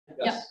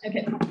Yes. Yeah,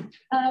 okay.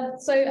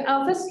 So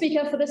our first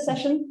speaker for this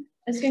session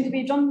is going to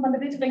be John van der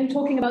Wetering,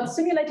 talking about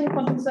simulating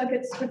quantum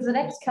circuits with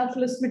ZX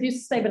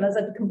calculus-reduced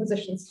stabiliser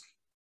decompositions.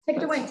 Take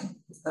it away.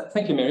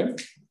 Thank you, Miriam.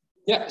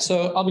 Yeah,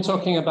 so I'll be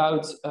talking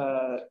about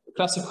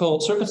classical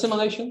circuit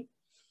simulation.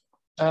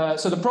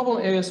 So the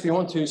problem is we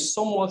want to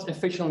somewhat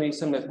efficiently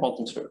simulate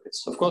quantum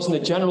circuits. Of course, in the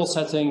general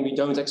setting, we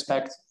don't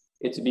expect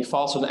it to be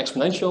faster than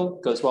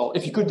exponential, because, well,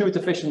 if you could do it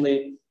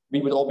efficiently,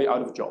 we would all be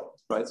out of a job,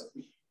 right?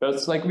 But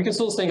it's like we can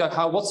still think like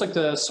what's like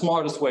the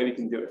smartest way we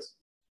can do it.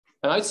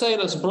 And I'd say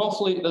there's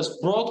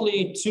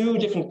broadly two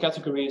different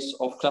categories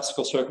of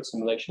classical circuit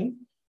simulation.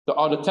 There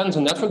are the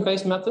tensor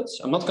network-based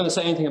methods. I'm not going to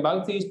say anything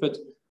about these, but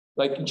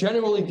like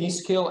generally these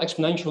scale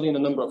exponentially in the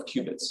number of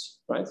qubits,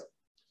 right?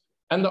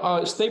 And there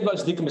are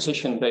stabilized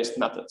decomposition-based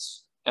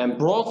methods. And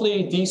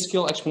broadly, these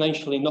scale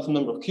exponentially not the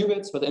number of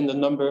qubits, but in the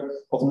number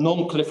of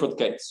non-Clifford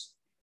gates.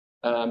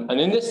 And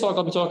in this talk,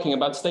 I'll be talking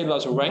about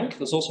stabilizer rank.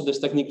 There's also this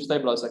technique of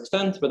stabilizer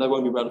extent, but that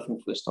won't be relevant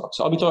for this talk.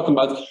 So I'll be talking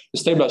about the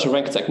stabilizer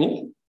rank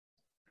technique.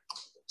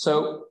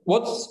 So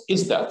what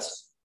is that?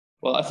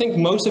 Well, I think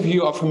most of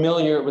you are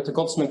familiar with the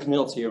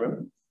Gottesman-Camille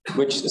theorem,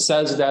 which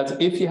says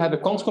that if you have a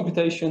quantum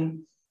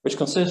computation which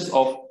consists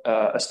of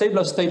a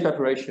stabilizer state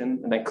preparation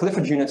and then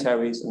Clifford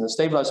unitaries and a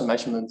stabilizer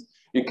measurement,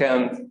 you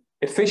can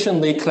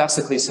efficiently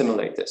classically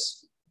simulate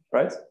this,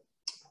 right?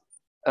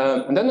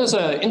 And then there's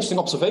an interesting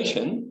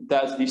observation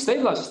that the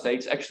stabilizer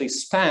states actually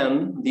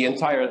span the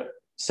entire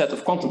set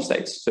of quantum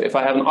states. So if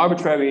I have an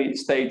arbitrary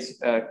state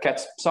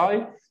ket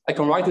psi, I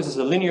can write this as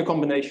a linear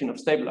combination of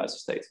stabilizer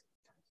states.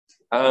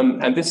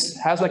 And this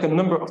has like a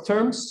number of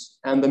terms,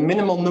 and the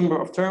minimal number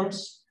of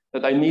terms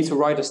that I need to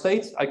write a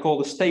state, I call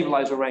the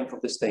stabilizer rank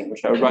of this thing,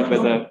 which I write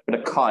with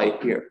a chi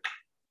here,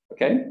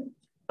 okay?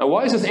 Now,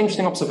 why is this an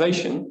interesting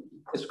observation?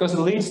 It's because it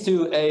leads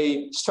to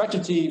a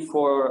strategy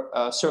for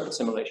circuit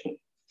simulation.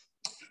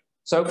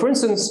 So for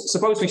instance,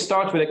 suppose we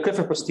start with a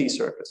Clifford plus T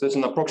circuit. There's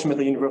an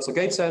approximately universal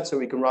gate set, so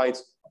we can write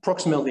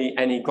approximately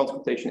any quantum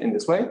computation in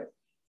this way.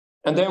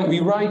 And then we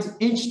write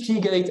each T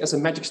gate as a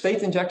magic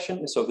state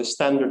injection, so the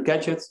standard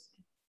gadget,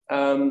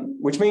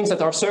 which means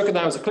that our circuit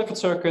now is a Clifford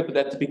circuit, but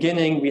at the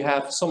beginning we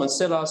have some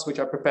ancillas which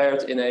are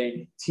prepared in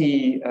a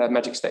T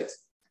magic state.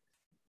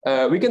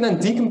 We can then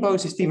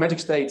decompose these T magic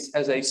states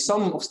as a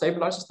sum of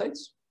stabilizer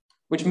states,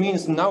 which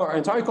means now our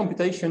entire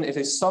computation is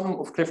a sum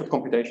of Clifford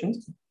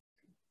computations.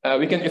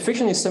 We can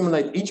efficiently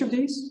simulate each of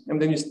these, and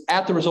then just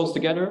add the results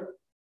together,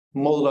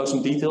 model those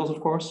in details, of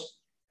course,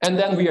 and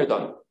then we are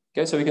done.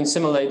 Okay, so we can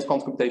simulate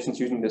quantum computations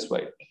using this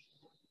way.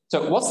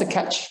 So what's the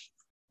catch?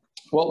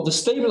 Well, the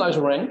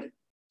stabilizer rank,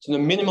 so the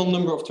minimal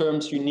number of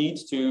terms you need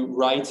to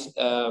write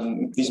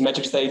these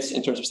magic states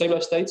in terms of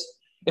stabilized states.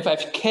 If I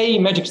have k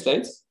magic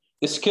states,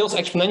 this scales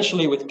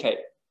exponentially with k.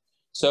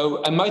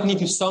 So I might need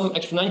to sum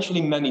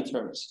exponentially many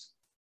terms.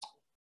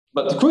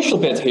 But the crucial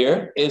bit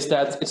here is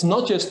that it's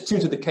not just 2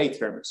 to the k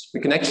terms. We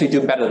can actually do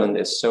better than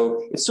this.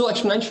 So it's still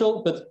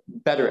exponential, but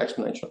better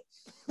exponential.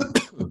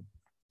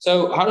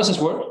 So how does this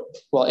work?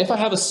 Well, if I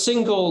have a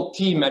single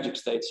T magic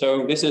state,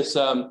 so this is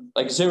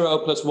like 0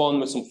 plus 1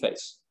 with some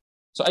phase.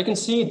 So I can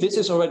see this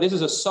is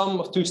a sum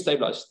of 2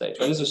 stabilizer states.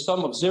 Right? This is a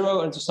sum of 0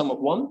 and it's a sum of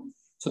 1.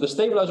 So the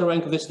stabilizer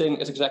rank of this thing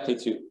is exactly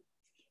 2.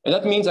 And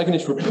that means I can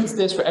just repeat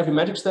this for every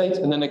magic state,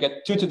 and then I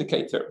get 2 to the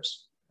k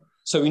terms.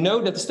 So we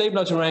know that the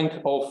stabilizer rank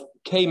of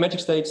k magic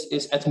states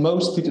is at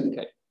most 2 to the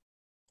k.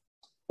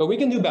 But we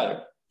can do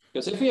better,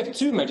 because if we have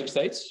 2 magic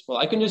states, well,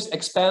 I can just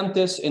expand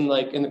this in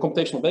the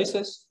computational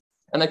basis,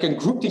 and I can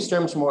group these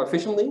terms more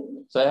efficiently.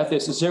 So I have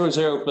this 0,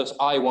 0 plus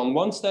I 1,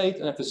 1 state,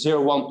 and I have this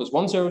 0, 1 plus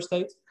 1, 0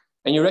 state.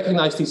 And you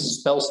recognize these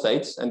as Bell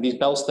states, and these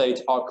Bell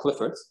states are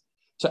Clifford.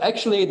 So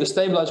actually, the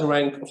stabilizer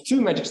rank of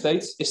 2 magic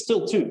states is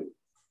still 2.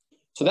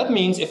 So that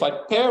means if I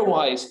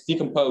pairwise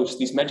decompose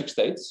these magic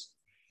states,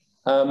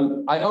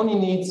 I only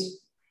need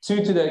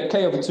 2 to the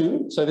k over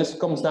 2. So this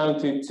comes down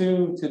to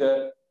 2 to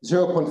the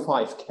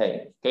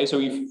 0.5k. Okay, so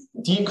we've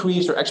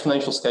decreased our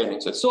exponential scaling.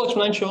 So it's still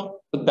exponential,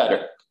 but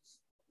better.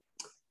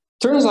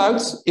 Turns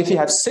out, if you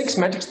have 6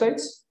 magic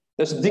states,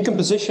 there's a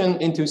decomposition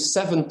into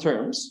 7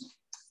 terms.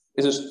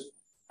 This is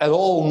at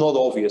all not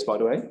obvious, by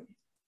the way.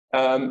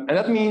 And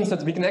that means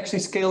that we can actually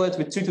scale it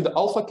with 2 to the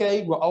alpha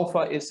k, where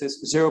alpha is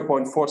this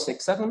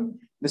 0.467.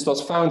 This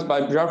was found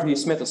by Bravely,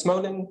 Smith, and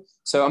Smoling.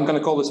 So I'm going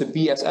to call this a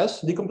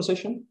BSS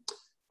decomposition.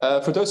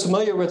 For those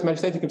familiar with magic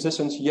state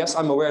decompositions, yes,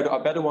 I'm aware there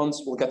are better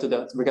ones. We'll get to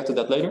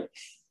that later.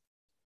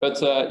 But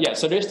yeah,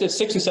 so there's this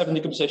 6 to 7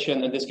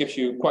 decomposition, and this gives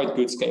you quite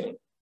good scaling.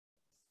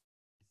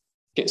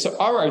 Okay, so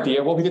our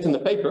idea, what we did in the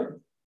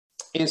paper,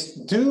 is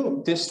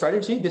do this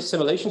strategy, this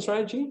simulation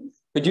strategy,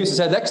 but use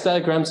ZX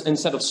diagrams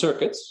instead of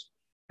circuits.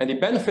 And the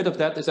benefit of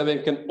that is that we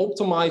can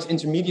optimize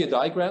intermediate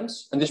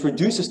diagrams, and this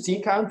reduces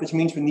T count, which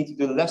means we need to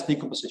do less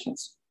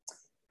decompositions.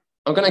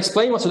 I'm going to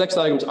explain what ZX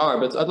diagrams are,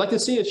 but I'd like to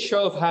see a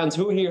show of hands.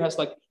 Who here has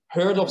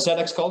heard of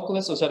ZX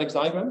calculus or ZX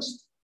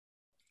diagrams?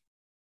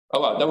 Oh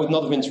wow, that would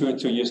not have been true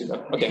 2 years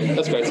ago. Okay,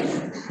 that's great.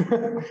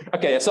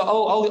 Okay, so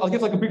I'll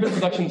give a brief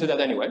introduction to that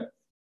anyway.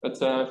 But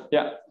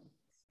yeah,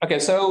 Okay,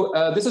 so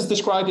this is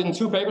described in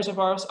 2 papers of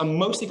ours. I'm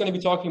mostly going to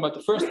be talking about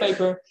the first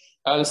paper.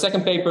 The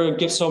second paper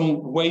gives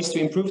some ways to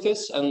improve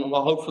this, and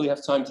we'll hopefully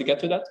have time to get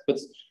to that. But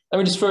let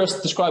me just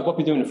first describe what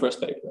we do in the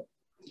first paper.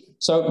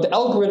 So the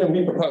algorithm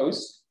we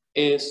propose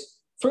is,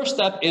 first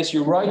step is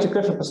you write your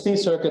Clifford-Pastis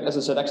circuit as a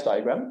ZX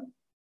diagram.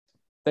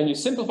 Then you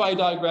simplify a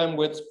diagram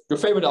with your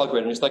favorite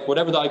algorithm. It's like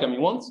whatever diagram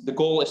you want. The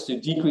goal is to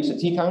decrease the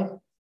T count.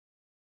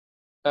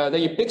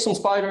 Then you pick some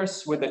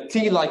spiders with a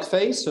T-like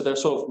phase, so they're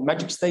sort of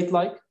magic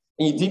state-like,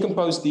 and you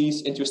decompose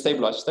these into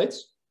stabilizer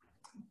states.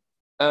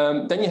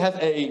 Then you have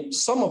a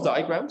sum of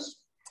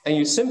diagrams, and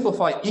you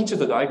simplify each of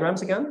the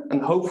diagrams again,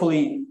 and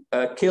hopefully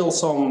kill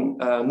some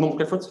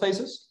non-Clifford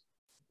phases.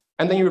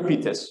 And then you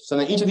repeat this. So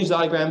in each of these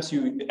diagrams,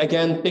 you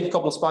again pick a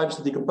couple of spiders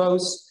to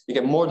decompose, you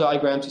get more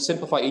diagrams, you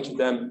simplify each of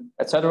them,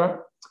 etc.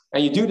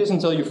 And you do this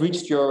until you've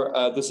reached your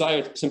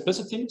desired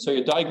simplicity. So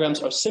your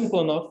diagrams are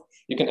simple enough,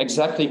 you can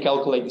exactly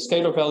calculate the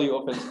scalar value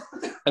of it.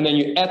 And then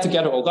you add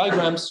together all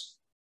diagrams,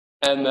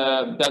 and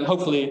then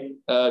hopefully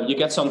you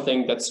get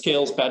something that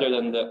scales better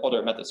than the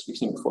other methods we've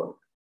seen before.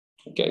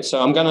 Okay,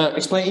 so I'm gonna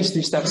explain each of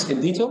these steps in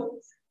detail.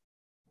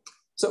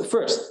 So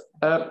first,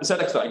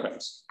 ZX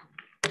diagrams.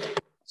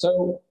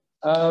 So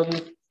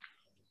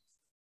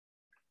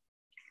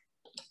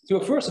to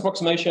a first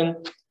approximation,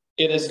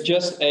 it is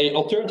just an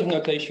alternative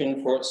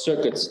notation for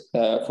circuits,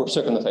 for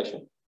circuit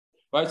notation,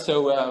 right?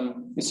 So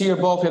you see here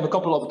above, we have a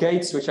couple of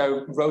gates, which I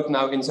wrote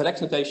now in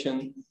ZX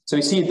notation. So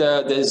you see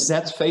the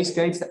Z phase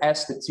gates, the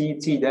S, the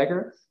T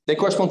dagger. They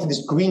correspond to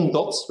these green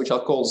dots, which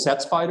I'll call Z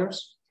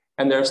spiders.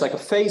 And there's like a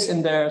phase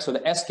in there. So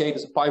the S gate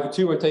is a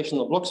pi/2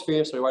 rotational block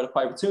sphere. So you write a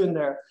pi/2 in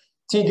there.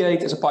 T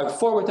gate is a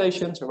pi/4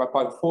 rotation. So you write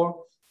pi/4.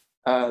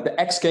 The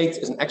X gate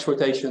is an X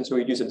rotation. So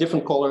we use a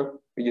different color.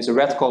 We use a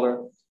red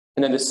color.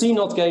 And then the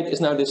C0 gate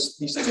is now these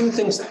 2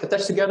 things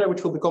attached together,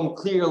 which will become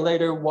clear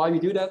later why we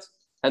do that.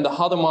 And the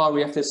Hadamar,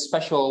 we have this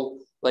special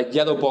like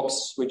yellow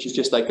box, which is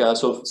just like a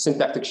sort of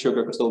syntactic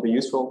sugar because it'll be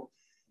useful.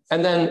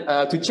 And then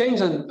to change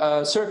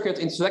a circuit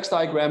into ZX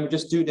diagram, we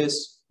just do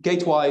this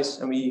gate-wise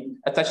and we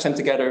attach them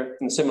together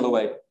in a similar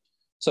way.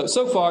 So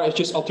far it's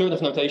just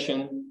alternative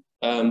notation,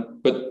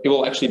 but it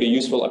will actually be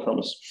useful, I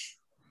promise.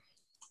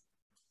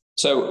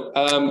 So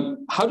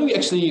how do we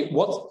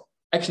what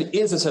actually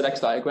is a ZX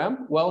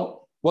diagram? Well,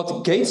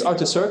 what gates are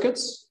to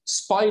circuits,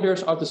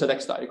 spiders are to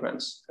ZX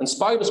diagrams. And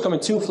spiders come in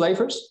 2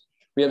 flavors.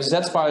 We have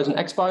Z spiders and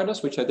X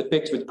spiders, which I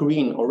depict with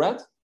green or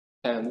red.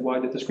 And why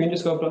did the screen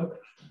just go blank?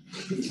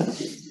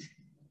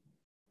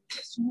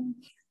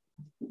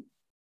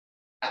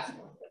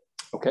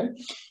 Okay,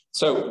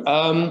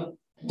 so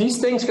these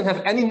things can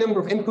have any number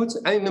of inputs,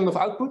 any number of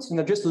outputs, and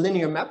they're just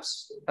linear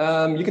maps.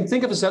 You can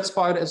think of a Z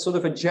spider as sort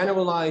of a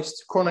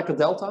generalized Kronecker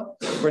delta,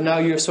 where now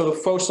you're sort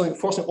of forcing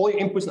all your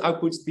inputs and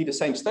outputs to be the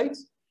same state.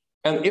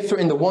 And if they're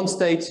in the one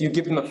state, you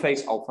give them a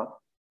phase alpha.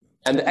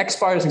 And the X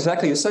spider is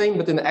exactly the same,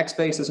 but in the X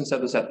basis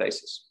instead of Z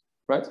basis,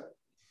 right?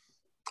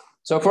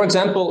 So for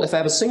example, if I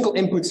have a single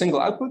input, single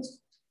output,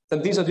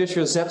 then these are just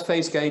your Z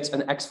phase gates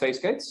and X phase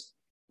gates,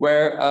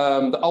 where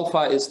the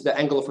alpha is the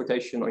angle of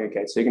rotation on your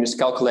gate. So you can just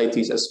calculate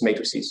these as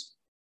matrices,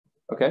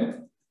 okay?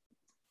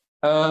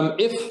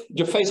 If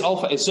your phase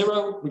alpha is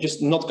 0, we're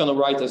just not gonna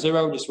write a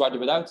 0, just write it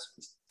without.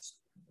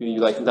 You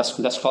like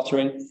less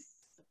cluttering.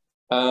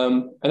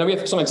 And then we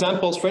have some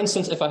examples. For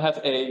instance, if I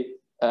have a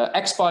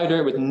X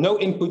spider with no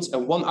inputs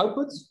and 1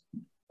 output,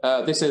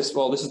 this is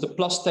the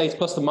plus state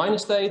plus the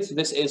minus state.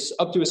 This is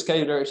up to a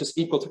scalar, it's just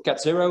equal to ket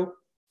 0.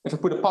 If I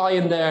put a pi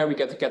in there, we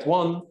get the ket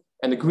 1.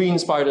 And the green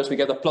spiders, we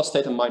get a plus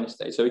state and minus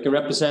state. So we can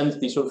represent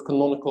these sort of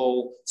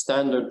canonical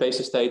standard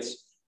basis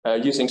states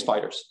using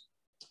spiders.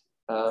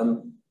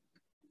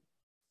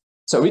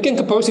 So we can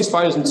compose these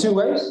spiders in 2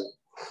 ways.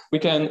 We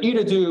can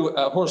either do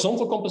a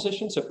horizontal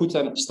composition, so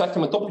stack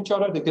them on top of each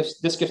other.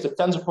 This gives the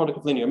tensor product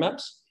of linear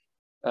maps.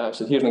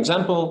 So here's an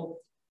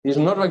example. Here's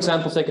another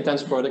example, take a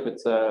tensor product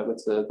with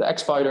the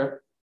X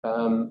spider.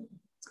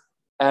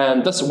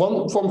 And that's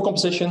one form of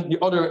composition. The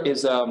other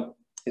is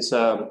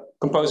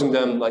composing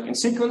them like in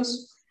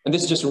sequence. And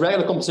this is just a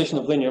regular composition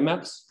of linear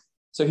maps.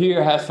 So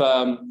here I have,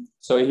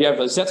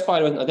 a Z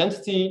spider with an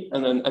identity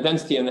and an and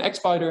an X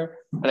spider.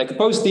 And I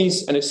compose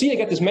these and I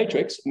get this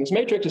matrix. And this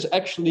matrix is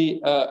actually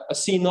a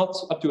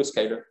C0 up to a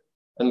scalar.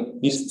 And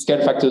these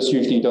scalar factors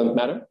usually don't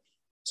matter.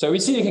 So we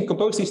see you can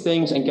compose these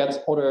things and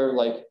get other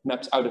like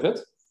maps out of it.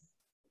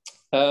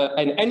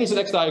 And any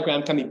ZX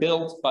diagram can be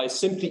built by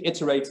simply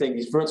iterating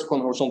these vertical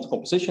and horizontal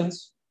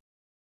compositions.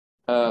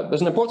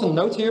 There's an important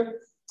note here,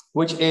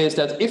 which is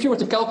that if you were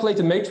to calculate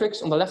the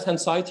matrix on the left-hand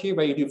side here,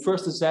 where you do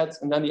first the Z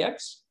and then the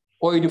X,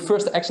 or you do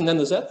first the X and then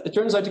the Z, it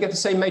turns out you get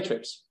the same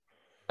matrix.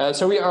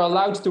 So we are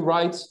allowed to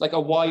write like a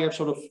wire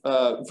sort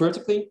of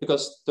vertically,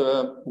 because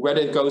whether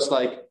it goes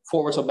like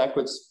forwards or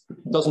backwards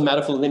doesn't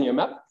matter for the linear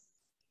map.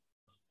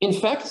 In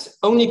fact,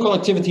 only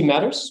connectivity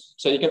matters.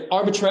 So you can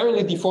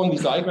arbitrarily deform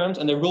these diagrams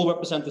and they will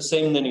represent the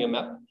same linear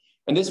map.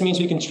 And this means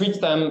we can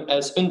treat them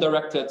as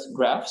undirected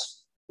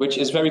graphs, which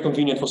is very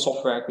convenient for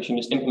software because you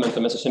can just implement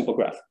them as a simple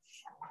graph.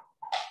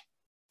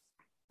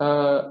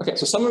 Okay,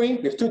 so summary,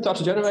 we have two types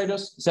of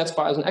generators, Z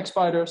spiders and X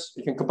spiders.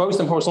 We can compose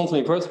them horizontally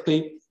and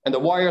vertically, and the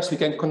wires we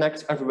can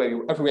connect every way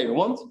we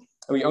want.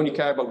 And we only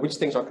care about which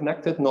things are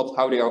connected, not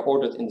how they are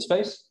ordered in the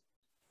space.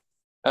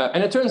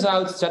 And it turns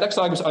out ZX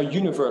diagrams are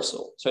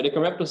universal. So they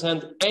can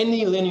represent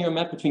any linear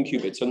map between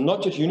qubits. So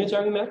not just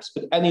unitary maps,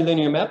 but any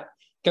linear map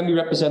can be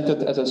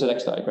represented as a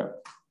ZX diagram.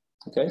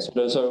 Okay, so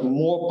there's a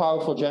more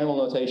powerful general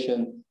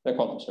notation than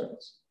quantum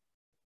circuits.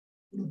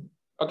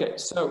 Okay,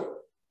 so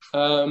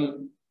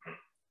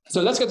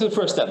let's get to the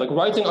first step, like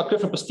writing a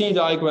Clifford plus T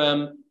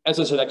diagram as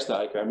a ZX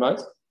diagram, right?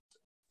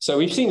 So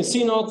we've seen the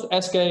C0,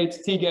 S gate,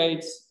 T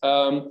gate.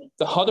 The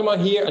Hadamard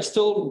here I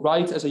still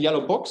write as a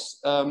yellow box.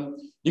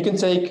 You can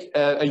take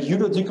a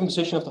Euler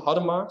decomposition of the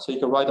Hadamard. So you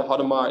can write the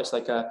Hadamard as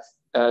like a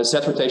Z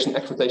rotation,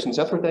 X rotation,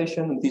 Z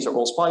rotation. And these are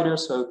all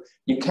spiders. So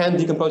you can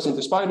decompose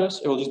into spiders.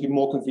 It will just be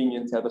more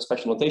convenient to have a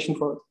special notation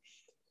for it.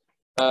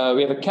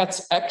 We have a cat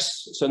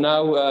X. So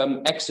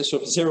now X is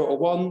sort of 0 or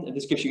 1. And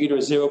this gives you either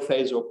a 0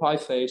 phase or a pi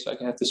phase. So I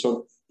can have this sort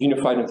of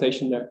unified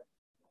notation there.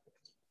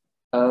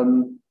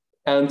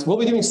 And we'll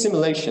be doing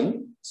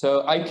simulation.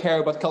 So I care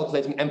about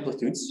calculating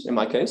amplitudes in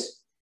my case.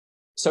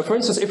 So for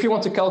instance, if you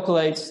want to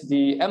calculate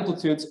the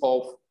amplitude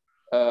of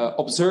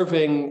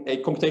observing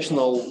a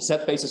computational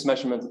Z basis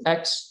measurement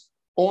X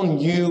on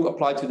U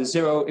applied to the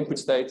 0 input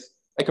state,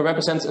 I can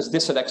represent as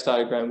this ZX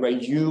diagram where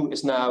U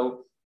is now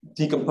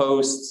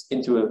decomposed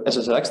into as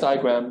a ZX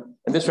diagram,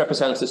 and this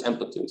represents this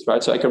amplitude,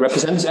 right? So I can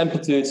represent this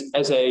amplitude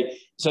as a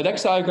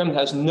ZX diagram that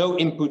has no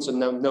inputs and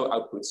no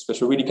outputs,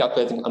 because we're really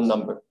calculating a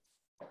number.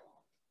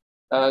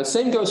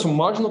 Same goes for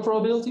marginal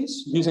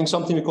probabilities using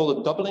something we call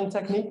the doubling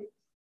technique.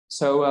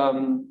 So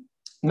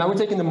now we're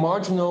taking the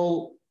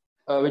marginal,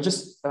 we're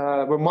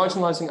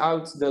marginalizing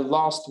out the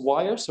last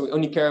wire. So we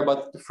only care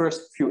about the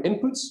first few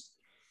inputs.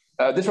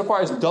 This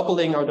requires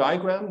doubling our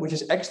diagram, which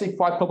is actually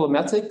quite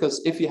problematic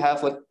because if you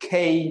have like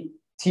K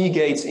T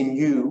gates in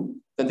U,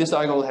 then this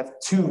diagram will have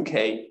 2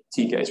 K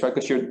T gates, right?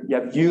 Because you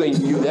have U and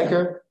U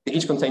decker, they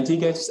each contain T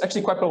gates. It's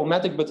actually quite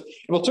problematic, but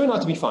it will turn out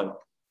to be fine.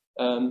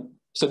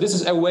 So this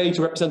is a way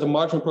to represent the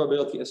marginal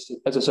probability as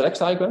a ZX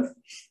diagram.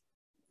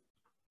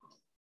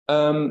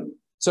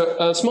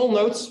 So small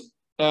notes,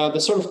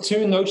 there's sort of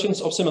two notions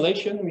of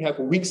simulation. We have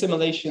weak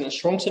simulation and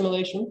strong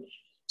simulation.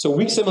 So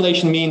weak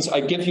simulation means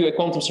I give you a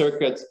quantum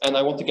circuit and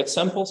I want to get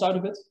samples out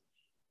of it,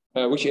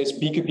 which is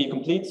BQP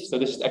complete. So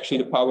this is actually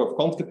the power of a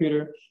quantum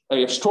computer. And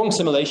we have strong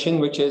simulation,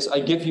 which is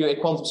I give you a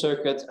quantum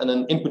circuit and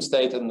an input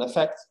state and an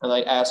effect, and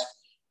I ask,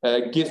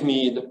 give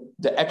me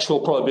the actual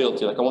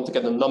probability, like I want to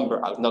get a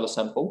number out, not a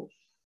sample.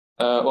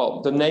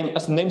 Well,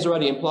 as the names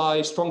already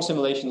imply, strong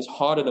simulation is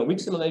harder than weak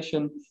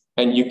simulation,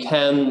 and you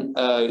can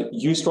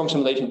use strong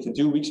simulation to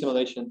do weak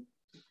simulation.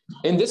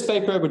 In this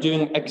paper, we're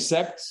doing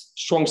exact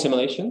strong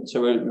simulation.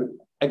 So we're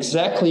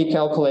exactly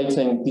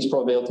calculating these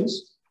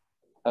probabilities.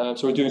 So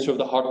we're doing sort of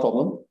the hard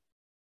problem.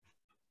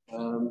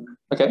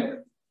 Okay.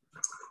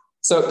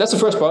 So that's the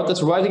first part.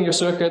 That's writing your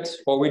circuit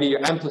or really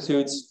your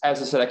amplitudes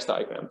as a ZX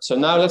diagram. So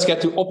now let's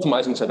get to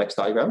optimizing ZX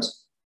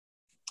diagrams.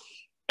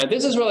 And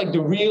this is where like the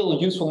real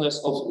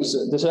usefulness of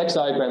the ZX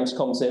diagrams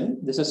comes in.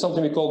 This is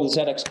something we call the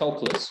ZX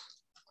calculus.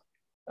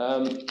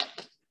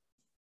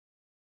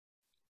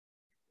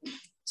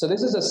 So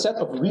this is a set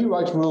of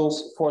rewrite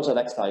rules for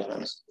ZX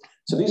diagrams.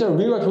 So these are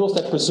rewrite rules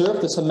that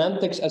preserve the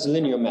semantics as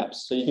linear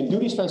maps. So you can do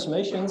these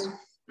transformations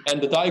and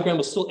the diagram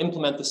will still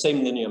implement the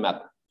same linear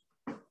map.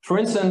 For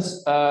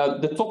instance,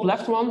 the top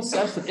left one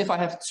says that if I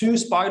have two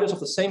spiders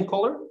of the same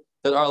color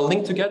that are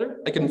linked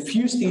together, I can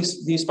fuse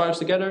these spiders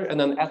together and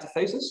then add the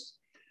faces.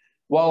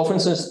 While, for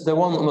instance, the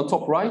one on the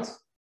top right,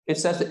 it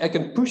says that I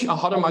can push a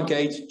Hadamard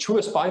gate through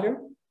a spider,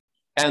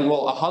 and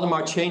well, a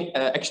Hadamard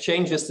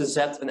exchanges the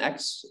Z and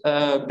X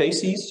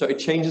bases, so it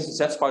changes the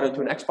Z spider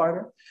to an X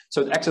spider,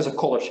 so it acts as a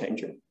color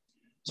changer.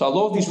 So a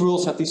lot of these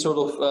rules have these sort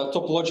of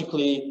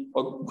topologically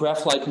or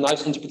graph-like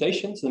nice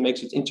interpretations, and it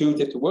makes it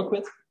intuitive to work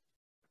with.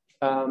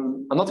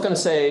 I'm not going to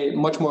say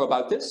much more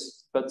about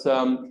this, but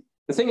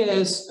the thing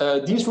is,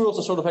 these rules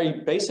are sort of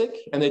very basic,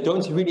 and they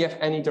don't really have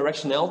any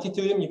directionality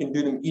to them. You can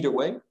do them either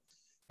way.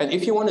 And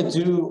if you want to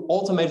do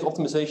automated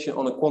optimization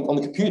on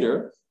the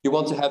computer, you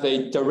want to have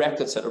a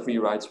directed set of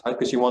rewrites, right?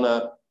 Because you want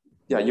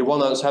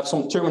to have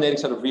some terminating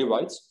set of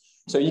rewrites.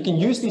 So you can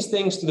use these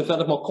things to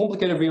develop more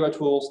complicated rewrite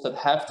rules that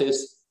have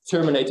this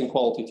terminating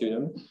quality to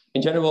them.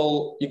 In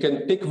general, you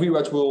can pick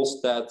rewrite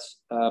rules that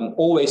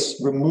always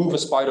remove a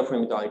spider from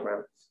your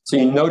diagram. So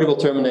you know they will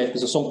terminate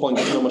because at some point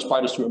there's no more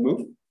spiders to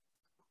remove.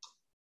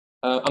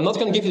 I'm not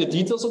going to give you the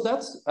details of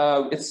that.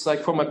 It's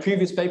like from my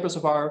previous papers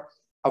of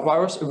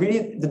ours,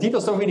 really, the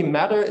details don't really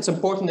matter. It's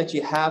important that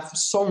you have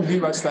some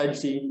rewrite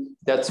strategy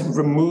that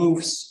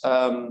removes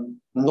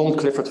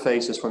non-Clifford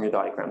phases from your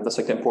diagram. That's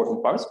like the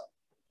important part.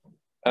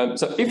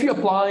 So if you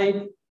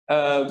apply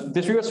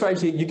this rewrite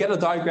strategy, you get a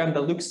diagram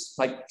that looks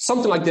like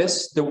something like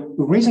this. The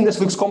reason this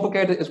looks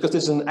complicated is because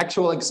this is an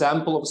actual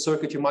example of a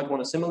circuit you might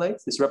want to simulate.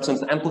 This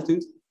represents the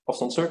amplitude of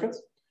some circuit.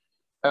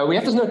 We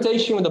have this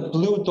notation with a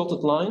blue dotted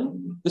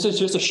line. This is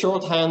just a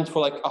shorthand for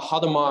like a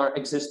Hadamard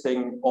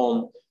existing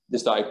on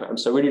this diagram.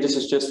 So really, this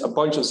is just a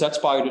bunch of Z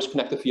spiders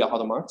connected via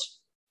Hadamard.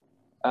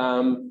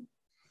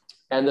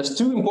 And there's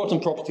two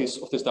important properties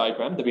of this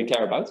diagram that we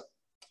care about.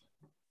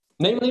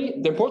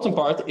 Namely, the important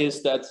part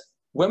is that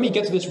when we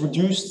get to this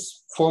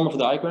reduced form of the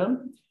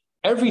diagram,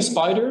 every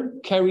spider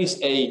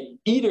carries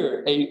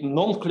either a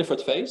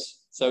non-Clifford phase,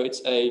 so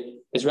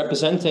it's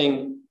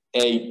representing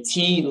a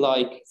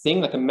T-like thing,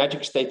 like a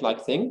magic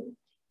state-like thing,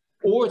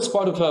 or it's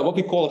part of what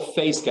we call a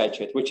phase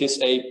gadget, which is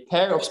a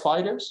pair of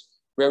spiders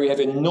where we have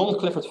a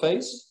non-Clifford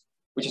phase,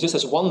 which just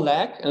has one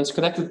leg and it's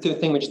connected to a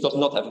thing which does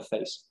not have a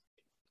phase.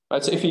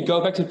 Right, so if we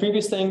go back to the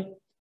previous thing,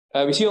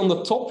 we see on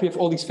the top, we have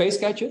all these phase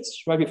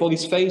gadgets, right? We have all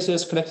these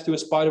phases connected to a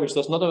spider which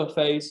does not have a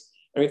phase,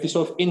 and we have these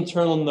sort of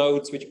internal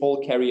nodes which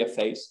all carry a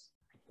phase,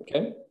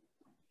 okay?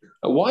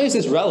 Why is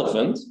this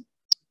relevant?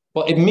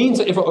 Well, it means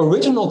that if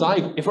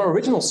our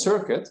original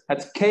circuit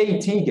had k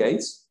T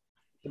gates,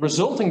 the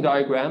resulting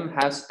diagram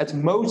has at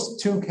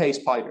most 2k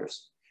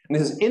spiders. And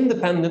this is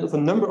independent of the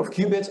number of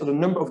qubits or the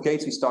number of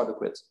gates we started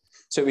with.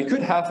 So we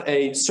could have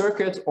a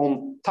circuit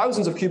on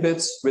thousands of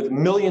qubits with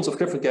millions of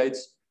Clifford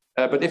gates,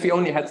 but if we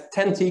only had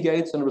 10 T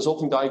gates, then the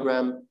resulting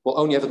diagram will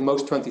only have at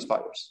most 20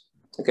 spiders.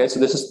 Okay, so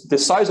the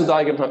size of the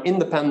diagram is now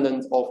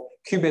independent of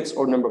qubits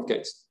or number of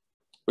gates,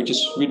 which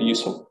is really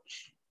useful.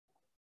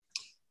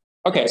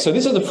 Okay, so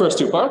these are the first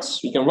two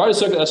parts. You can write a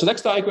circuit as a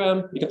Lex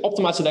diagram, you can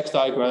optimize the Lex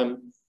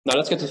diagram. Now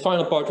let's get to the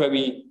final part where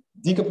we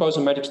decompose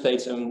the magic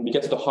states and we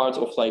get to the heart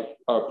of like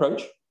our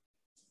approach.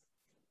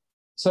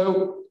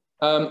 So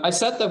I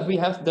said that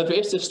there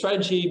is this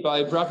strategy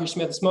by Bravey,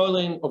 Smith, and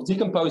Smolin of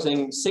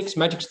decomposing 6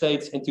 magic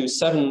states into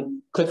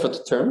 7 Clifford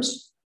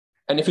terms.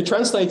 And if you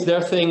translate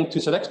their thing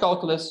to select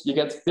calculus, you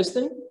get this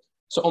thing.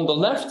 So on the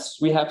left,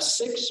 we have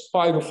 6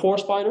 pi/4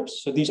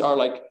 spiders. So these are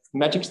like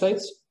magic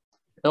states.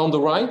 And on the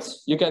right,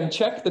 you can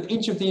check that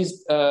each of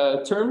these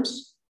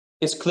terms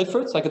is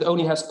Clifford, like it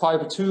only has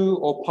pi/2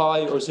 or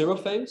pi or 0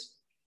 phase.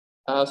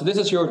 So this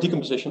is your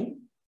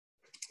decomposition.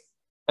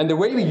 And the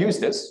way we use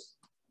this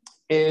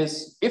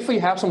is if we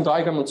have some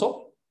diagram on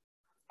top,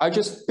 I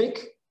just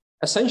pick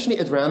essentially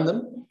at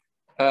random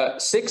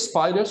 6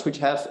 spiders which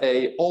have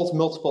a odd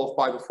multiple of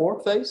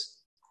pi/4 phase.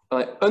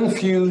 I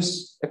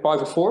unfuse a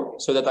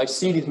pi/4 so that I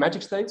see these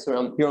magic states.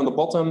 Around here on the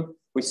bottom,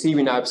 we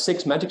now have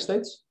 6 magic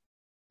states.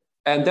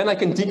 And then I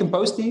can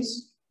decompose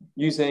these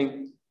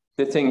using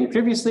the thing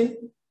previously,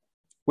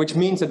 which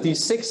means that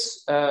these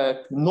 6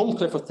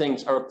 non-Clifford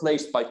things are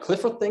replaced by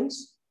Clifford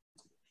things,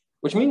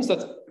 which means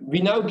that we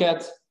now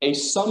get a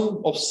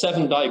sum of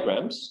 7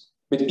 diagrams,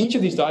 but each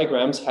of these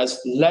diagrams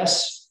has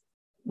less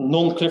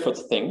non-Clifford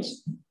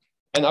things.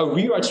 And our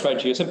rewrite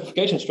strategy, a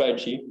simplification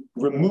strategy,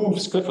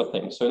 removes Clifford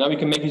things. So now we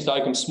can make these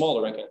diagrams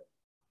smaller again.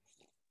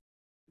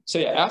 So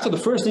yeah, after the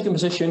first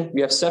decomposition,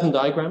 we have 7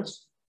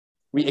 diagrams.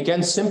 We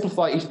again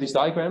simplify each of these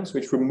diagrams,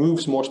 which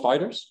removes more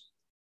spiders.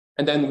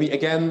 And then we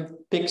again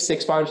pick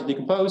 6 spiders to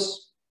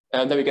decompose,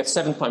 and then we get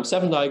 7 times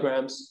 7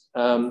 diagrams.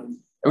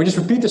 And we just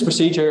repeat this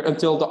procedure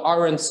until the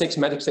Rn6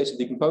 magic states are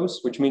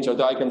decomposed, which means our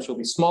diagrams will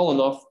be small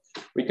enough.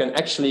 We can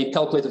actually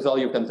calculate the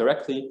value of them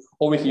directly,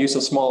 or we can use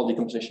a small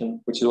decomposition,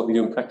 which is what we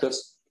do in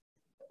practice.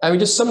 And we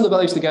just sum the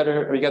values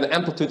together, and we get the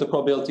amplitude, the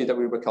probability that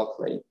we were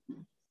calculating.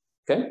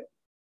 Okay?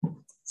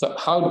 So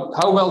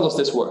how well does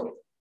this work?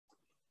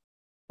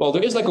 Well,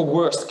 there is like a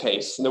worst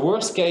case. And the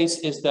worst case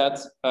is that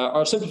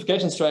our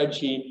simplification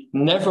strategy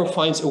never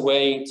finds a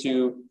way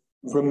to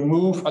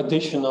remove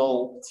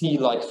additional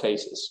T-like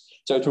phases.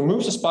 So it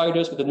removes the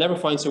spiders, but it never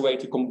finds a way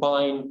to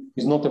combine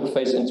these non-Clifford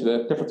phases into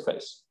a Clifford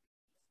phase.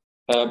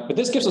 But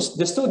this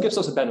still gives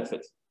us a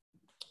benefit.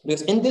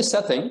 Because in this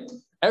setting,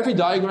 every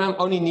diagram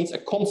only needs a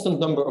constant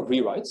number of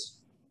rewrites.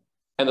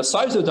 And the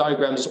size of the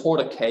diagram is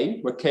order k,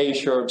 where k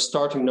is your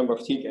starting number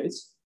of T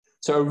gates.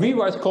 So a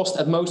rewrite costs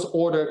at most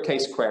order k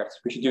squared,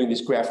 because you're doing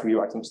this graph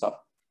rewriting stuff.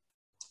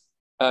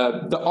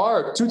 There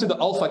are 2 to the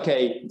alpha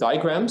k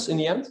diagrams in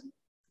the end,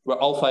 where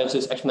alpha is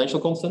this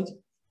exponential constant.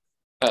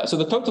 So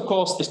the total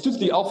cost is 2 to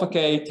the alpha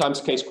k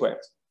times k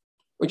squared,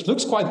 which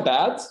looks quite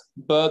bad,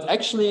 but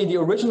actually the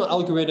original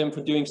algorithm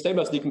for doing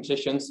stabilized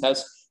decompositions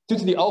has 2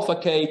 to the alpha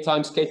k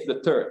times k to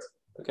the 3rd,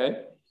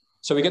 okay?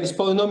 So we get this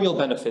polynomial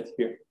benefit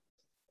here.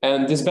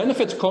 And this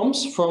benefit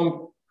comes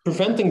from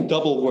preventing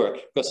double work,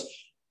 because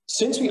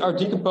since we are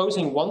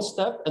decomposing one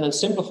step and then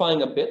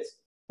simplifying a bit,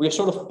 we are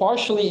sort of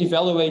partially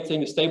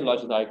evaluating the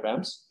stabilizer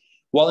diagrams,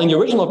 while in the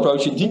original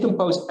approach, you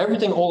decompose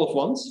everything all at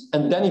once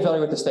and then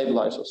evaluate the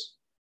stabilizers.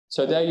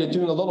 So there you're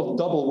doing a lot of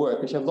double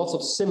work, because you have lots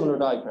of similar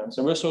diagrams,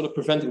 and we're sort of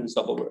preventing this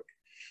double work.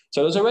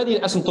 So there's already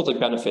an asymptotic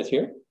benefit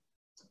here.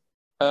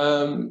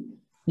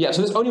 Yeah,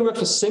 so this only works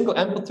for single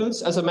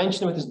amplitudes. As I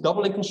mentioned with this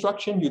doubling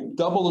construction, you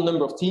double the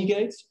number of T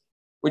gates,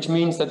 which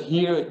means that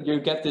here you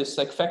get this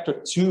like factor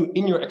 2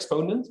 in your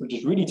exponent, which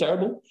is really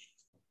terrible.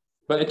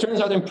 But it turns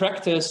out in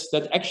practice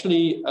that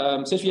actually,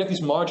 since we have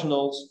these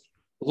marginals,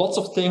 lots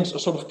of things are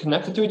sort of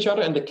connected to each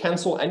other and they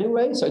cancel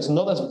anyway. So it's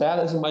not as bad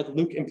as it might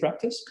look in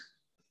practice.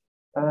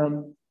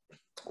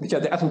 But yeah,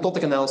 the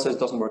asymptotic analysis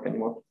doesn't work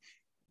anymore.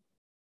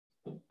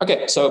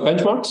 Okay, so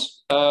benchmarks.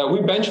 We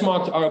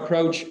benchmarked our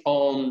approach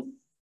on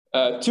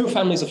two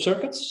families of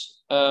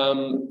circuits.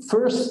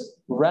 First,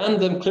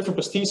 random Clifford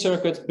plus T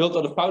circuit built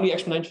out of Pauli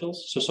exponentials,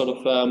 so sort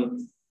of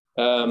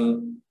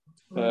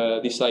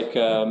these like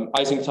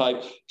Ising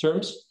type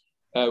terms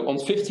on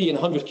 50 and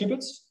 100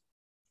 qubits.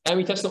 And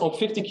we tested on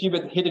 50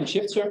 qubit hidden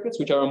shift circuits,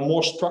 which are a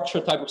more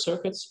structured type of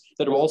circuits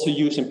that were also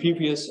used in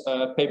previous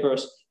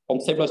papers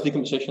on stabilized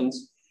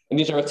decompositions. And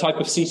these are a type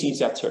of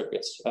CCZ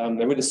circuits. And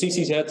with the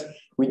CCZ,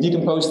 we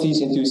decompose these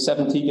into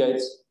 7 T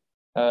gates,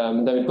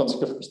 and then we've got the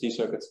Clifford plus T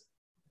circuit.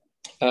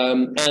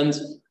 And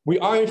we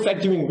are in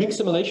fact doing weak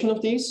simulation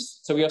of these.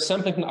 So we are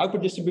sampling from the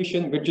output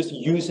distribution. We're just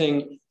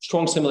using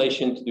strong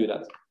simulation to do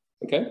that.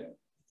 Okay.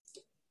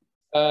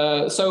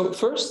 So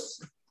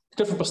first,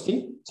 Clifford plus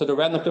T, so the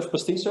random Clifford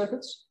plus T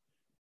circuits.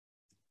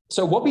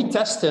 So what we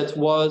tested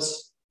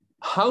was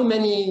how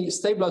many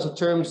stabilizer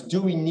terms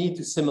do we need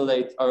to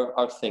simulate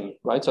our thing,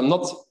 right? So I'm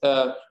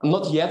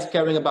not yet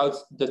caring about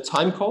the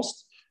time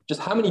cost,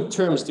 just how many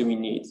terms do we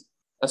need?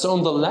 And so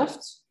on the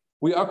left,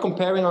 we are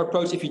comparing our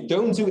approach if you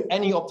don't do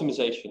any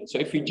optimization. So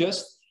if we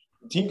just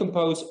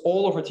decompose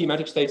all of our T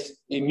matrix states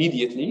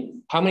immediately,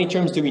 how many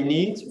terms do we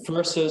need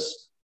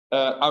versus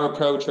our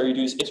approach where you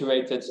do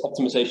iterated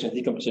optimization and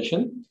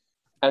decomposition.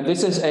 And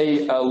this is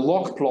a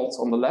log plot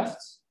on the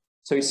left.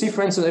 So you see,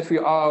 for instance, if we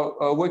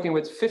are working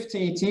with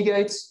 50 T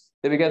gates,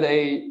 then we get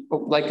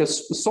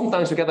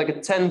sometimes we get like a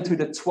 10 to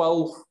the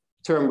 12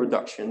 term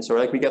reduction. So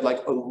like we get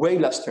like way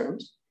less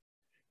terms.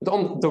 But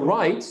on the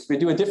right, we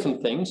do a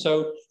different thing.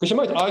 So, because you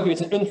might argue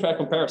it's an unfair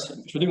comparison,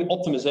 because we're doing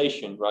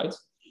optimization, right?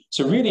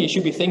 So really you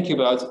should be thinking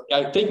about,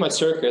 I take my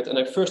circuit and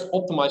I first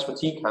optimize for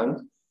T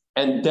count,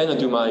 and then I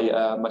do my,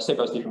 my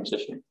stabilized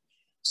decomposition.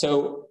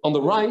 So on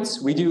the right,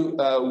 we do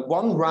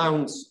 1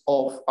 round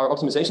of our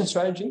optimization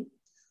strategy.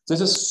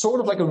 This is sort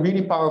of like a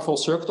really powerful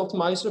circuit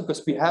optimizer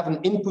because we have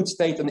an input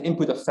state and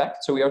input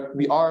effect. So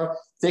we are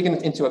taking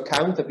it into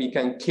account that we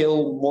can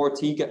kill more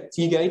T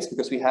gates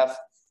because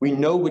we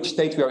know which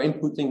state we are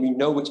inputting, we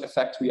know which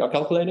effect we are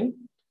calculating.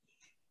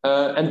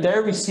 And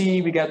there we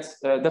see we get,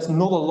 that's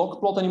not a log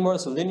plot anymore,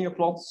 it's a linear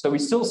plot. So we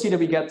still see that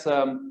we get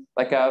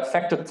like a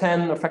factor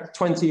 10 or factor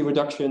 20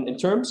 reduction in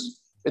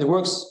terms.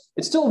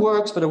 It still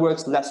works, but it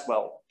works less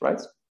well,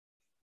 right?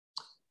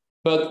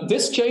 But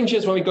this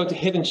changes when we go to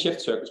hidden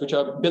shift circuits, which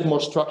are a bit more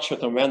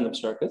structured than random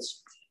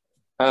circuits.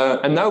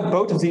 And now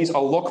both of these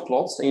are log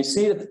plots, and you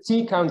see that the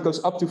T count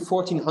goes up to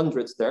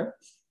 1400 there.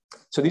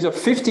 So these are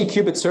 50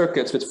 qubit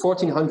circuits with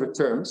 1400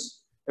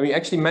 terms. And we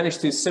actually managed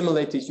to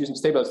simulate these using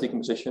stabilized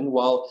decomposition,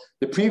 while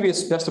the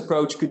previous best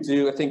approach could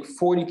do, I think,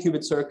 40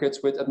 qubit circuits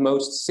with at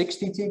most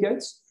 60 T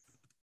gates.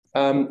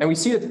 And we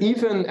see that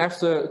even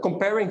after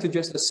comparing to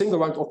just a single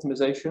round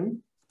optimization,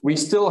 we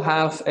still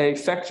have a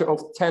factor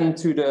of 10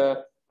 to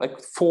the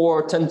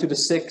 4, 10 to the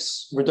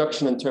 6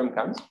 reduction in term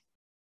count.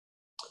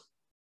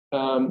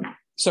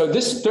 So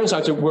this turns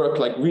out to work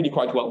like really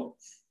quite well.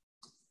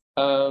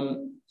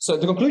 So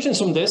the conclusions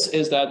from this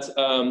is that,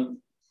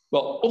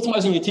 well,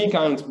 optimizing your T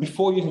count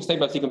before using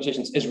stabilized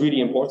decompositions is really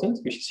important.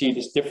 We should see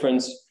this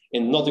difference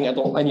in not doing at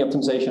all any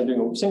optimization and doing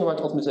a single round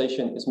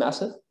optimization is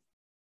massive.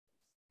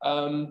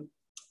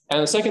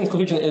 And the second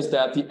conclusion is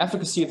that the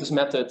efficacy of this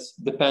method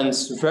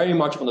depends very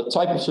much on the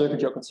type of circuit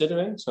you're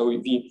considering. So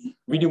if you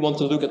really want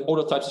to look at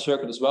other types of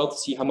circuit as well to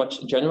see how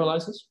much it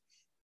generalizes.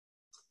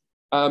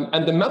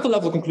 And the method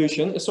level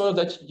conclusion is sort of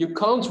that you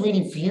can't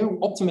really view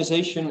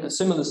optimization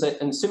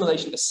and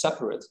simulation as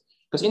separate.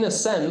 Because in a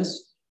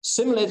sense,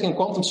 simulating a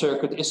quantum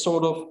circuit is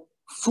sort of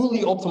fully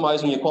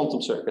optimizing your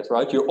quantum circuit,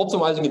 right? You're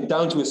optimizing it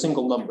down to a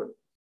single number.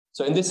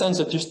 So in this sense,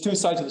 it's just two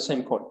sides of the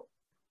same coin.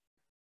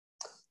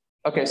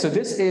 Okay, so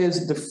this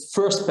is the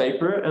first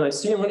paper, and I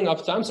see I'm running out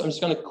of time, so I'm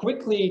just going to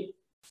quickly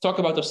talk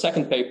about the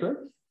second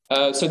paper.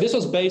 So this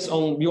was based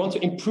on, we want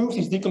to improve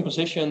these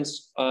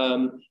decompositions,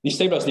 these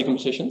stabilized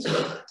decompositions.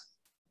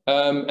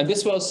 And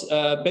this was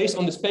based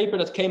on this paper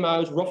that came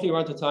out roughly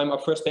around the time our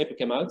first paper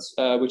came out,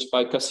 which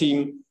by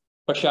Kasim,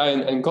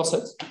 Pashayan, and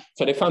Gossett.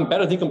 So they found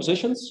better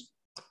decompositions.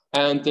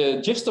 And the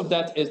gist of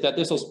that is that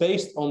this was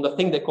based on the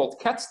thing they called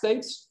cat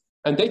states.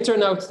 And they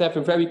turn out to have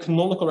a very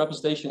canonical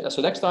representation as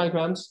SLX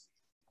diagrams.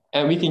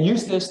 And we can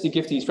use this to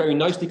give these very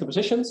nice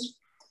decompositions.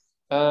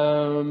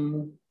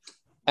 And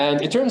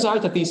it turns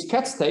out that these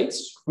cat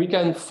states, we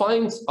can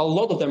find a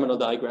lot of them in our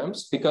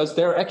diagrams because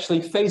they're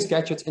actually phase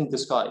gadgets in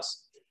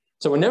disguise.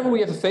 So whenever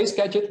we have a phase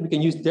gadget, we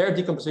can use their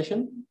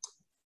decomposition.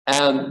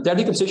 And their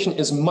decomposition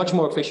is much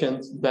more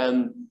efficient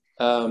than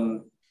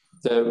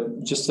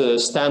just a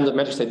standard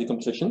matrix state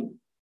decomposition.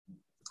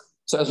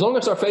 So as long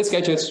as our phase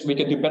gadgets, we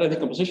can do better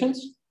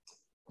decompositions.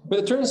 But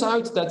it turns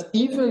out that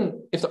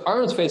even if there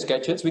aren't phase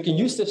gadgets, we can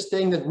use this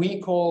thing that we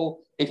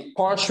call a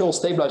partial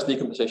stabilized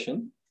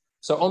decomposition.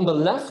 So on the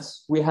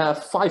left, we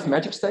have 5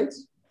 magic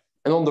states.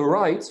 And on the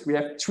right, we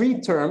have 3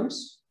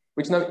 terms,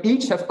 which now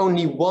each have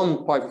only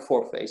 1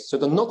 pi/4 phase. So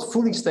they're not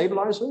fully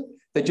stabilizer,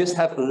 they just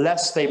have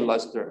less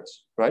stabilizer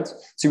terms, right?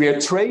 So we are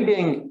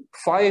trading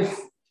 5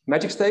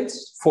 magic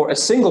states for a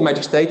single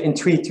magic state in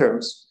 3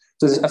 terms.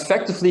 So this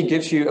effectively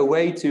gives you a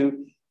way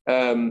to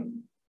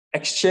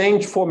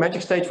exchange 4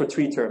 magic states for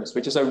 3 terms,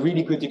 which is a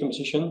really good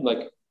decomposition.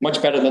 Like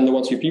much better than the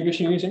ones we're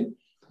previously using.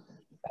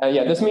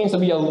 Yeah, this means that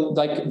we are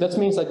like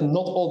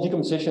not all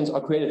decompositions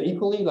are created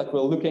equally. Like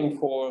we're looking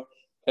for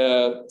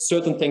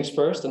certain things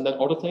first and then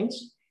other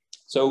things.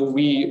 So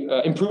we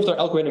improved our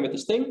algorithm with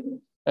this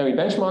thing and we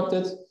benchmarked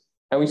it.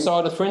 And we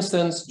saw that, for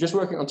instance, just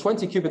working on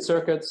 20 qubit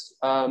circuits,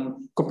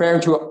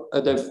 comparing to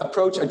the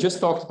approach I just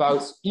talked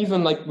about,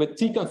 even like with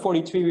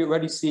TCAN43, we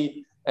already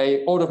see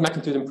an order of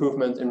magnitude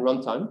improvement in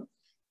runtime.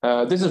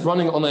 This is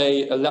running on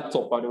a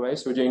laptop, by the way.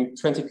 So we're doing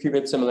 20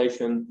 qubit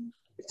simulation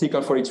with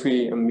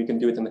TCAN43, and we can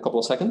do it in a couple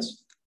of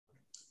seconds.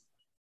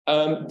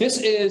 This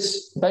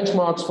is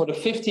benchmarks for the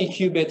 50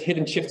 qubit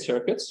hidden shift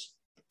circuits.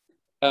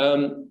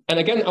 And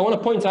again, I want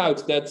to point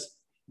out that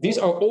these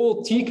are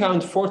all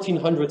T-count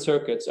 1400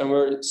 circuits, and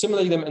we're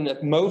simulating them in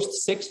at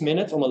most 6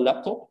 minutes on a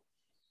laptop.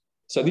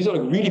 So these are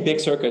like really big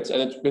circuits,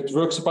 and it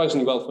works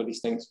surprisingly well for these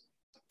things.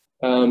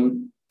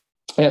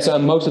 Yeah, so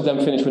most of them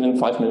finish within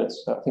 5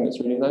 minutes. So I think that's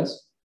really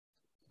nice.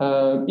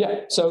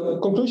 Yeah, so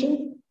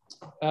conclusion,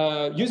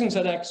 using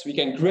ZX, we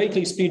can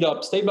greatly speed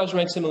up stabilizer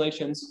rank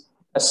simulations,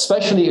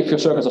 especially if your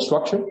circuits are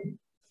structured.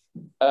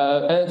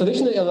 And it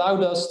additionally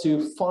allowed us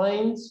to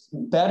find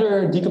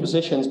better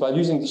decompositions by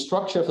using the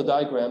structure of the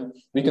diagram.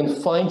 We can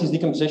find these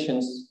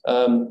decompositions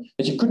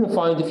that you couldn't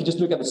find if you just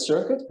look at the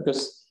circuit,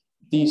 because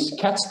these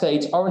cat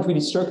states aren't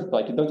really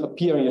circuit-like. They don't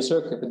appear in your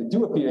circuit, but they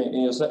do appear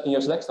in your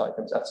ZX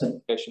diagrams. That's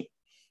simplification.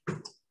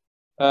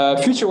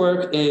 Future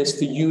work is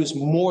to use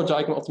more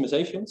diagram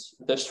optimizations.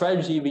 The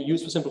strategy we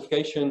use for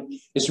simplification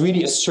is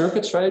really a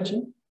circuit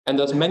strategy, and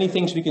there's many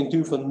things we can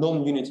do for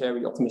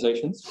non-unitary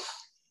optimizations.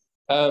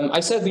 I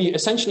said we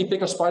essentially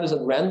pick our spiders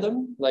at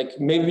random. Like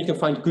maybe we can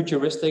find good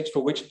heuristics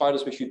for which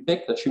spiders we should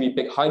pick. Should we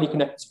pick highly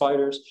connected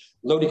spiders,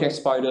 lowly connected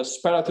spiders,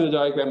 spread out to the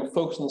diagram, or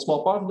focus on a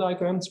small part of the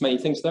diagram? There's many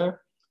things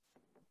there.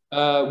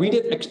 We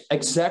did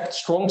exact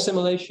strong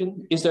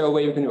simulation. Is there a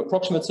way we can do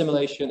approximate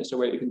simulation? Is there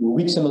a way we can do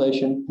weak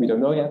simulation? We don't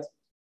know yet.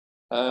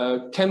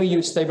 Can we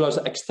use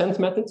stabilizer extent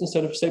methods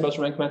instead of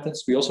stabilizer rank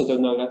methods? We also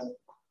don't know that.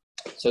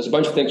 So there's a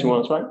bunch of things we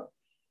want to try.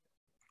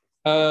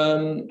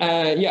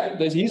 Yeah,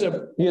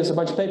 here's a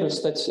bunch of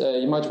papers that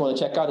you might want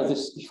to check out if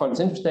you find this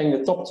interesting.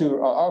 The top two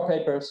are our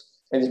papers,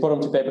 and these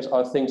bottom two papers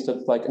are things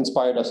that like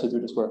inspired us to do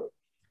this work.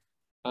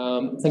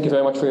 Thank you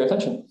very much for your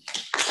attention.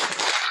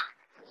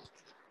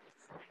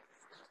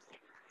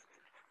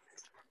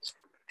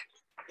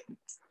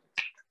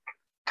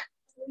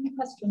 Any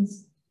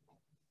questions?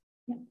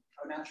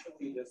 How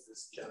naturally does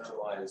this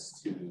generalize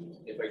to,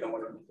 if I don't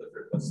want to be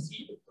Clifford plus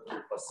T, but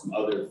Clifford plus some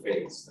other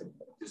phase? Like,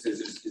 is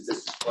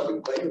this plug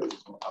and play or is it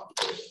more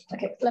complicated?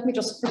 Okay, let me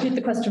just repeat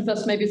the question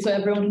first, maybe so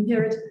everyone can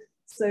hear it.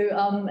 So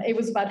it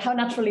was about how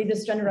naturally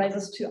this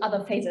generalizes to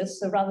other phases.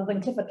 So rather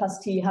than Clifford plus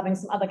T, having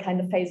some other kind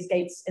of phase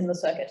gates in the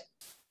circuit.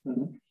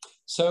 Mm-hmm.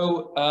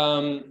 So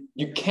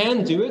you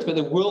can do it, but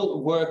it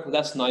will work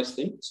less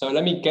nicely. So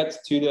let me get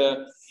to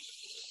the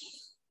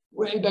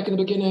way back in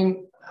the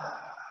beginning.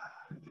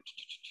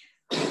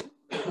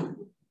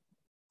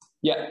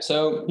 Yeah,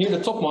 so here the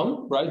top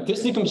one, right?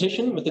 This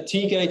decomposition with the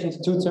T gate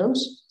into two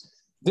terms,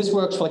 this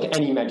works for like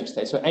any magic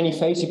state. So any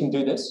phase you can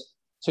do this.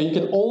 So you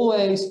can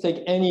always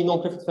take any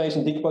non-Clifford phase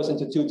and decompose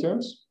into two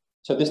terms.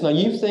 So this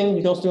naive thing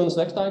you can also do on the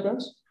ZX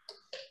diagrams.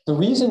 The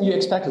reason you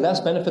expect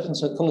less benefit from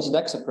the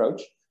ZX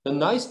approach, the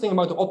nice thing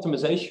about the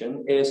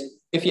optimization is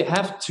if you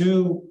have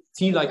two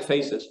T-like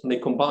phases and they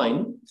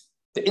combine,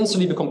 they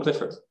instantly become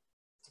Clifford.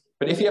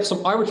 But if you have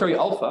some arbitrary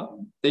alpha,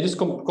 they just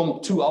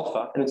become 2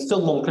 alpha and it's still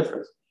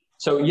non-Clifford.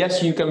 So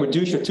yes, you can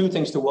reduce your two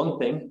things to one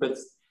thing, but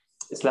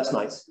it's less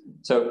nice.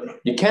 So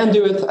you can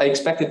do it. I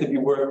expect it to be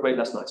work way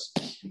less nice.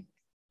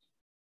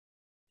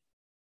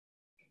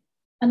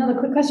 Another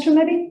quick question,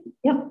 maybe?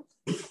 Yeah.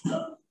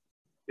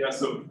 Yeah.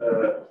 So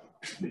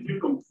if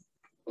you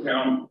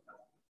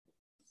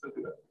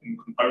in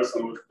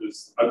comparison with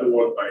this other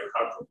work by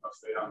Hartog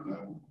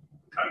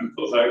and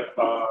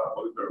Kozaifa,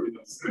 Oliver Reed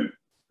and Smith,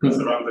 because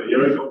around a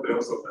year ago they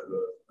also had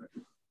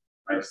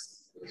a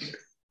nice.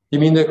 You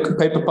mean the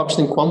paper published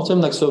in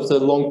Quantum, like sort of the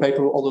long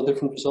paper with all the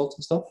different results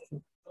and stuff?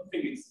 I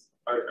think it's,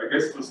 I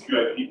guess it was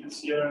QIP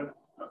this year.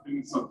 I think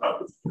it's not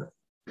published yet.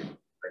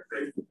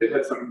 Like they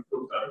had some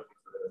improved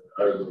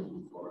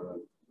algorithm for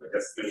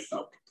estimation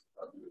of.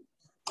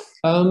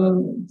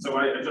 So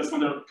I just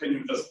wonder, can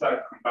you just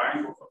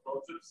combine both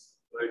approaches?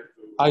 Like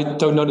I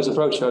don't know this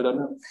approach, so I don't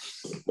know.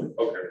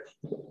 Okay.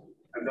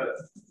 And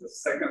the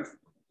second,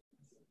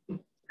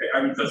 okay,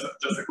 I mean just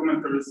a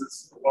commentary. This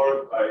is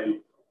work by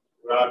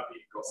Ravi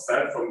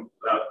Gosset from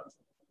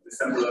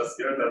December last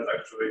year that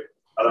actually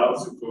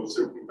allows you to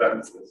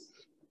circumvent this.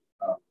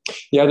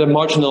 Yeah, the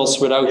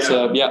marginals without,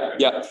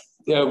 yeah.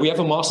 We have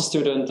a master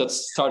student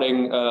that's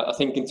starting, I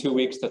think in 2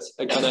 weeks, that's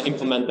going to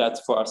implement that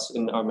for us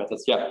in our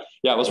methods. Yeah,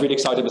 I was really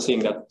excited with seeing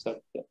that. So,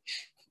 yeah.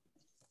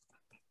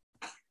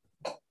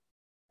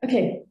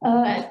 Okay,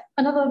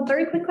 another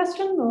very quick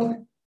question,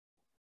 or?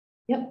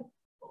 Yep.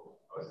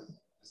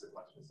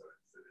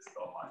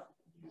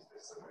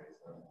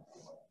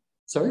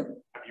 Sorry?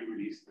 Have you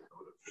released the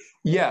code?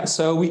 Yeah,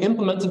 so we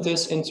implemented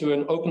this into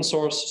an open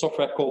source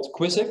software called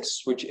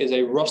Quizzix, which is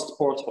a Rust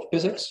port of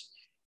Physics.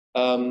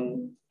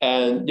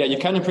 And yeah, you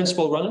can in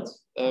principle run it.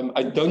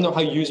 I don't know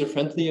how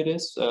user-friendly it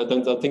is. I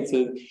think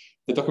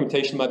the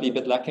documentation might be a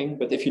bit lacking,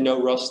 but if you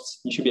know Rust,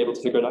 you should be able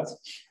to figure it out.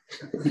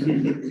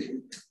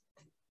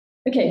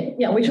 Okay,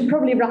 yeah, we should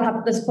probably wrap up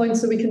at this point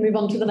so we can move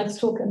on to the next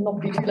talk and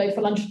not be too late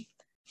for lunch.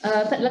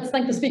 Let's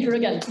thank the speaker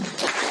again.